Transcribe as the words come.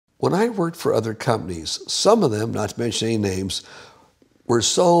When I worked for other companies, some of them, not to mention any names, were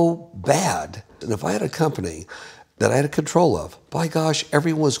so bad. And if I had a company that I had control of, by gosh,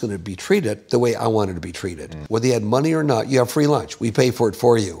 everyone was going to be treated the way I wanted to be treated. Whether you had money or not, you have free lunch. We pay for it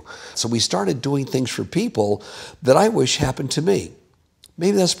for you. So we started doing things for people that I wish happened to me.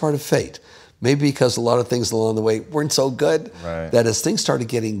 Maybe that's part of fate. Maybe because a lot of things along the way weren't so good, that as things started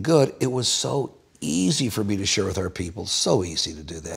getting good, it was so easy for me to share with our people. So easy to do that.